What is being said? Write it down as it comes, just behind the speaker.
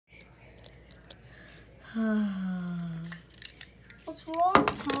What's wrong,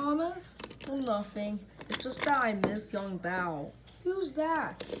 Thomas? Oh, nothing. It's just that I miss Young Bao. Who's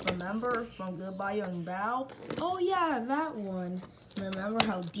that? Remember from Goodbye Young Bao? Oh yeah, that one. Remember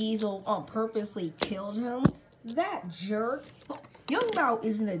how Diesel purposely killed him? That jerk. Young Bao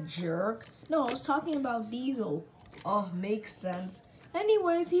isn't a jerk. No, I was talking about Diesel. Oh, makes sense.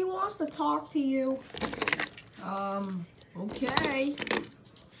 Anyways, he wants to talk to you. Okay.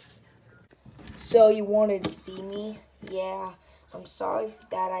 So you wanted to see me? Yeah. I'm sorry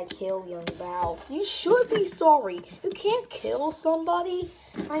that I killed Young Bao. You should be sorry. You can't kill somebody.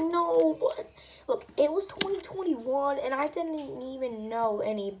 I know, but look, it was 2021 and I didn't even know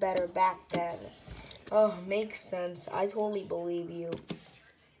any better back then. Oh, makes sense. I totally believe you.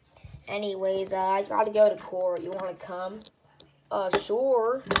 Anyways, I gotta go to court. You wanna come?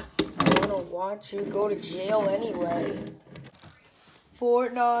 Sure. I wanna watch you go to jail anyway.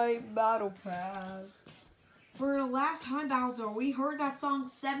 Fortnite Battle Pass. For the last time, Bowser, we heard that song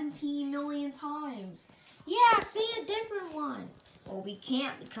 17 million times. Yeah, sing a different one. Well, we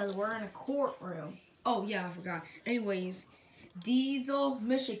can't because we're in a courtroom. Oh, yeah, I forgot. Anyways, Diesel,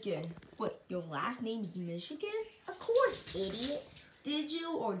 Michigan. Wait, your last name's Michigan? Of course, idiot. Did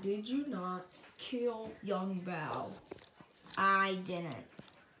you or did you not kill Young Bao? I didn't.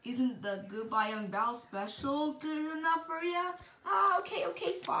 Isn't the Goodbye Young Bao special good enough for you?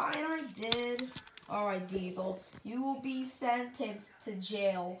 Okay, fine, I did. Alright, Diesel, you will be sentenced to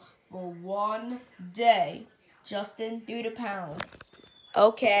jail for 1 day. Justin, do the pound.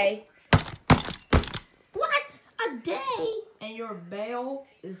 Okay. What? A day? And your bail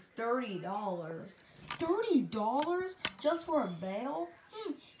is $30. $30? Just for a bail?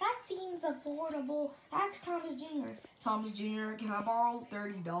 That seems affordable. Ask Thomas Jr. Thomas Jr., can I borrow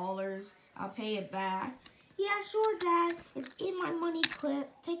 $30? I'll pay it back. Yeah, sure, Dad. It's in my money clip.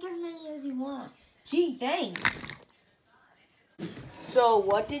 Take as many as you want. Gee, thanks. So,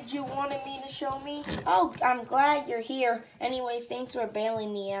 what did you want me to show me? Oh, I'm glad you're here. Anyways, thanks for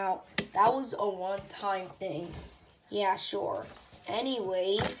bailing me out. That was a one-time thing. Yeah, sure.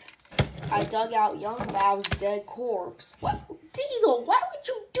 Anyways, I dug out Young Bao's dead corpse. What? Diesel, why would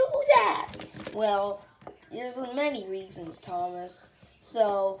you do that? Well, there's many reasons, Thomas.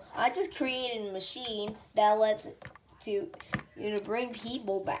 So, I just created a machine that lets you to bring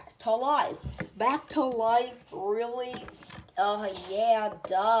people back to life. Back to life? Really? Yeah,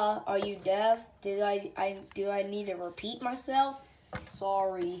 duh. Are you deaf? Do I need to repeat myself?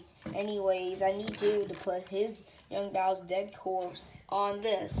 Sorry. Anyways, I need you to put his Young Bao's dead corpse on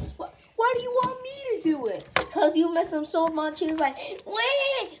this. Why do you want me to do it? Because you miss him so much. He was like,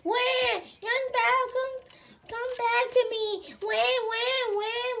 wait, Young Bao, come back to me. Wait.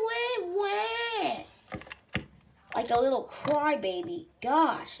 Like a little crybaby.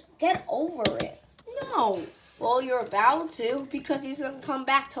 Gosh, get over it. No. Well, you're about to because he's going to come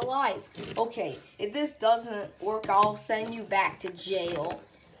back to life. Okay, if this doesn't work, I'll send you back to jail.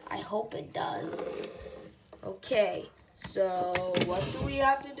 I hope it does. Okay, so what do we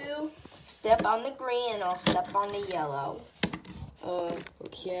have to do? Step on the green and I'll step on the yellow.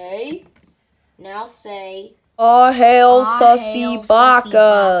 Okay. Now say, all hail Sussy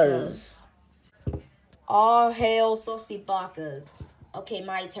Bacchus. All hail Sussy Bacchus. Okay,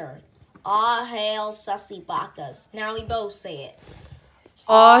 my turn. All hail Sussy Bacchus. Now we both say it.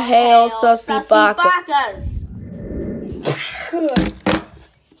 All hail Sussy Bacchus.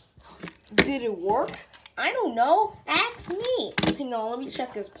 Did it work? I don't know. Ask me. Hang on, let me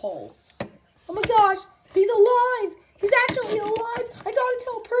check his pulse. Oh my gosh, he's alive. He's actually alive. I gotta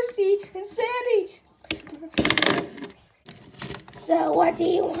tell Percy and Sandy. So what do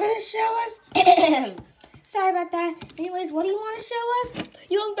you want to show us? Sorry about that. Anyways, what do you want to show us?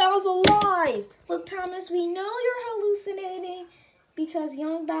 Young Bao's alive. Look, Thomas, we know you're hallucinating because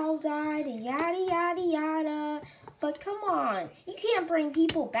Young Bao died and yada, yada, yada. But come on, you can't bring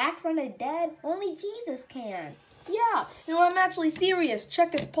people back from the dead. Only Jesus can. Yeah, no, I'm actually serious.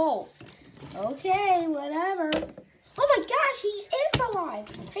 Check his pulse. Okay, whatever. Oh my gosh, he is alive.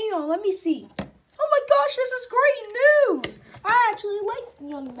 Hang on, let me see. Oh my gosh, this is great news. I actually like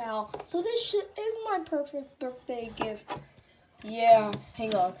Young Bao, so this shit is my perfect birthday gift. Yeah,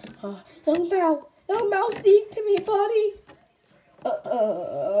 hang on. Young Bao, speak to me, buddy.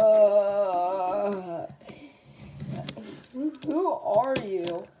 Who are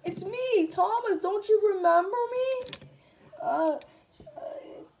you? It's me, Thomas. Don't you remember me?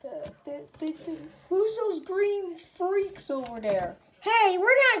 Who's those green freaks over there? Hey,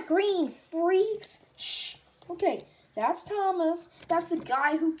 we're not green freaks. Shh. Okay, that's Thomas. That's the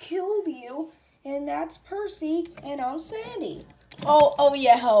guy who killed you. And that's Percy. And I'm Sandy. Oh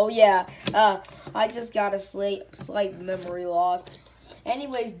yeah. I just got a slight memory loss.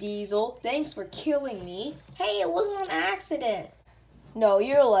 Anyways, Diesel, thanks for killing me. Hey, it wasn't an accident. No,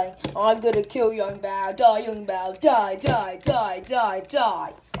 you're like, I'm gonna kill Young Bao, die, Young Bao, die, die, die, die,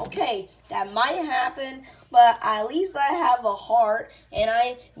 die. Okay, that might happen, but at least I have a heart, and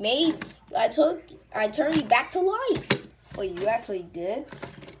I turned you back to life. Wait, you actually did?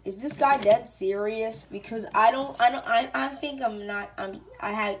 Is this guy dead serious? Because I think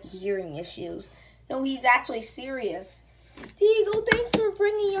I have hearing issues. No, he's actually serious. Diesel, thanks for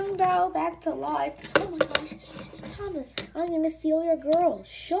bringing Young Bao back to life. Oh my gosh, Thomas, I'm gonna steal your girl.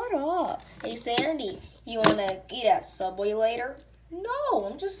 Shut up. Hey, Sandy, you wanna eat at Subway later? No,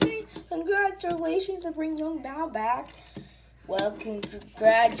 I'm just saying congratulations to bring Young Bao back. Well,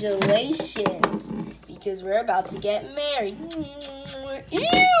 congratulations, because we're about to get married.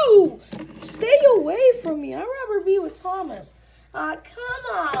 Ew! Stay away from me. I'd rather be with Thomas. Come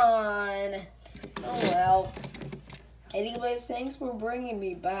on. Oh, well. Anyways, thanks for bringing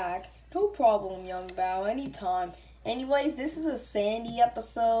me back. No problem, Young Bao, anytime. Anyways, this is a Sandy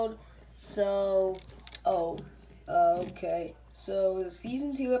episode, so, okay. So,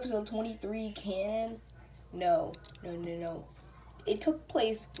 Season 2, Episode 23, canon? No. It took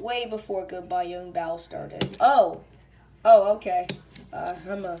place way before Goodbye Young Bao started. Oh, okay. I'm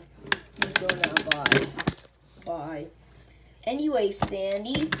gonna go now, bye. Anyways,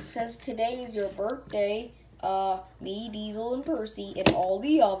 Sandy, since today is your birthday, me, Diesel, and Percy, and all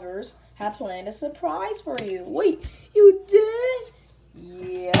the others have planned a surprise for you. Wait, you did?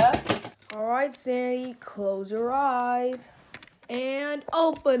 Yeah. Alright, Sandy, close your eyes and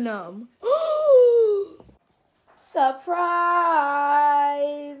open them. Surprise!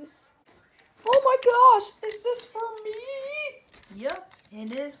 Oh my gosh, is this for me? Yep,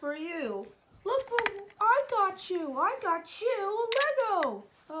 it is for you. Look, I got you a Lego.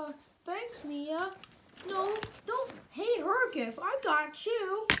 Thanks, Nia. No, don't hate her gift. I got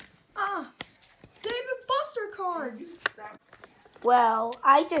you. David Buster cards. Well,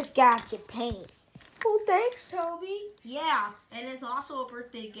 I just got you paint. Oh, thanks, Toby. Yeah, and it's also a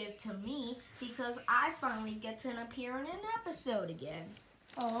birthday gift to me because I finally get to appear in an episode again.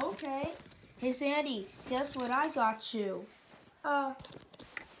 Oh, okay. Hey, Sandy, guess what I got you?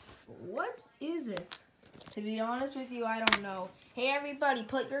 What is it? To be honest with you, I don't know. Hey, everybody,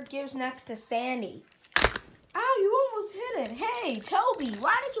 put your gifts next to Sandy. Ow, you almost hit it. Hey, Toby,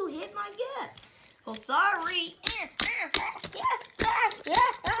 why did you hit my gift? Well, sorry.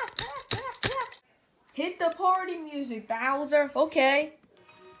 Hit the party music, Bowser. Okay.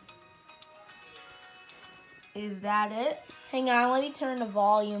 Is that it? Hang on, let me turn the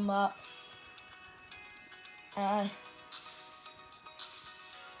volume up.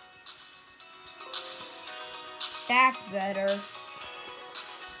 That's better.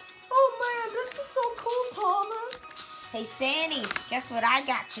 Oh man, this is so cool, Thomas. Hey, Sandy, guess what I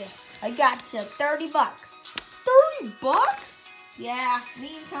got you? I got you $30. 30 bucks? Yeah,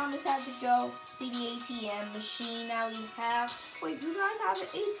 me and Thomas had to go see the ATM machine that we have. Wait, you guys have an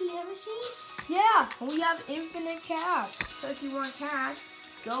ATM machine? Yeah, and we have infinite cash. So if you want cash,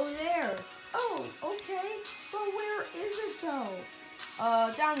 go there. Oh, okay. But where is it though?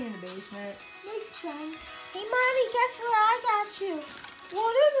 Down in the basement. Makes sense. Hey, Mommy, guess what I got you?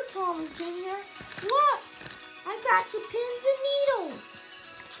 What is it, Thomas Jr.? Look, I got you pins and needles.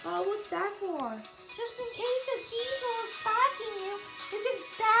 What's that for? Just in case a Diesel is stalking you, you can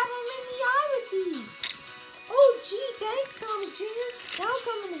stab him in the eye with these. Oh, gee, thanks, Thomas Jr. That'll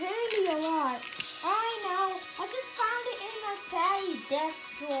come in handy a lot. I know. I just found it in my daddy's desk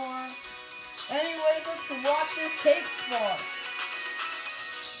drawer. Anyways, let's watch this cake spot.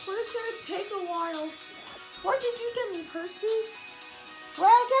 But it's gonna take a while. What did you get me, Percy?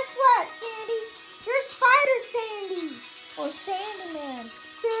 Well, guess what, Sandy? You're Spider Sandy. Or Sandyman.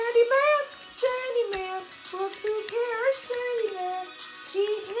 Sandyman, Sandyman. Look who's here, Sandyman.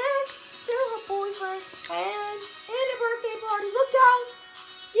 She's next to her boyfriend and in a birthday party. Look out!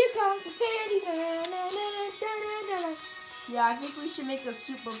 Here comes the Sandyman. Na, na, na, na, na, na. Yeah, I think we should make a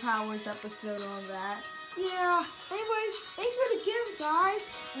superpowers episode on that. Yeah. Anyways, thanks for the gift,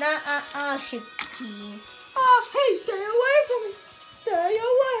 guys. Shiki. Hey, stay away from me. Stay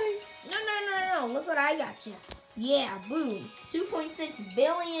away. No. Look what I got you. Yeah, boom. $2.6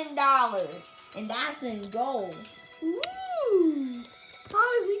 billion. And that's in gold. Ooh.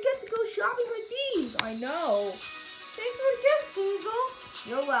 Thomas, we get to go shopping with these. I know. Thanks for the gifts, Diesel.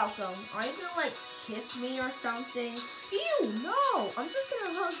 You're welcome. Are you gonna, kiss me or something? Ew, no. I'm just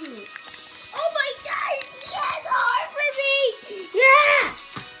gonna hug you. Oh my gosh, yes, a heart for me! Yeah!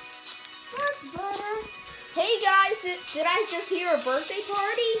 That's better. Hey guys, did I just hear a birthday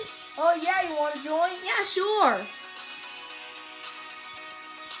party? Oh yeah, you want to join? Yeah, sure.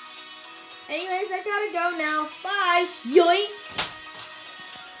 Anyways, I gotta go now. Bye. Yoink.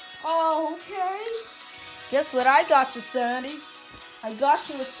 Oh, okay. Guess what I got you, Sandy? I got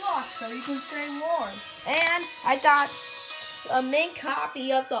you a sock so you can stay warm. And I got a mint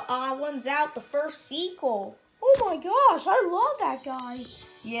copy of the Odd Ones Out, the first sequel. Oh my gosh, I love that guy.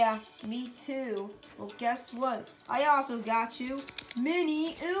 Yeah, me too. Well, guess what? I also got you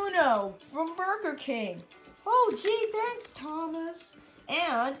Mini Uno from Burger King. Oh, gee, thanks, Thomas.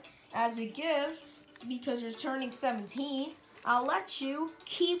 And as a gift, because you're turning 17, I'll let you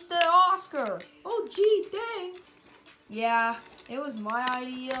keep the Oscar. Oh, gee, thanks. Yeah, it was my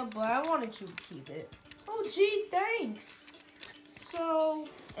idea, but I wanted you to keep it. Oh, gee, thanks. So,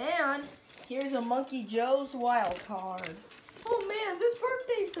 and here's a Monkey Joe's wild card. Oh man, this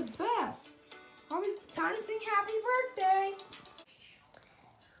birthday's the best. Time to sing happy birthday.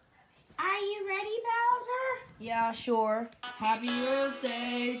 Are you ready, Bowser? Yeah, sure. Happy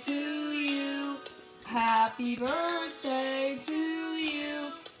birthday to you. Happy birthday to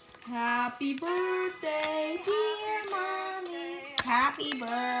you. Happy birthday, dear Mommy. Happy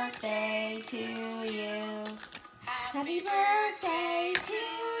birthday to you. Happy birthday to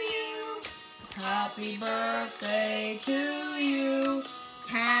you. Happy birthday to you.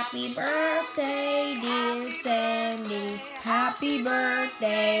 Happy birthday, dear Sandy. Happy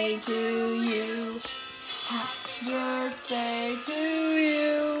birthday to you. Happy birthday to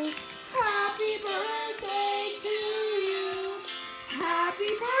you.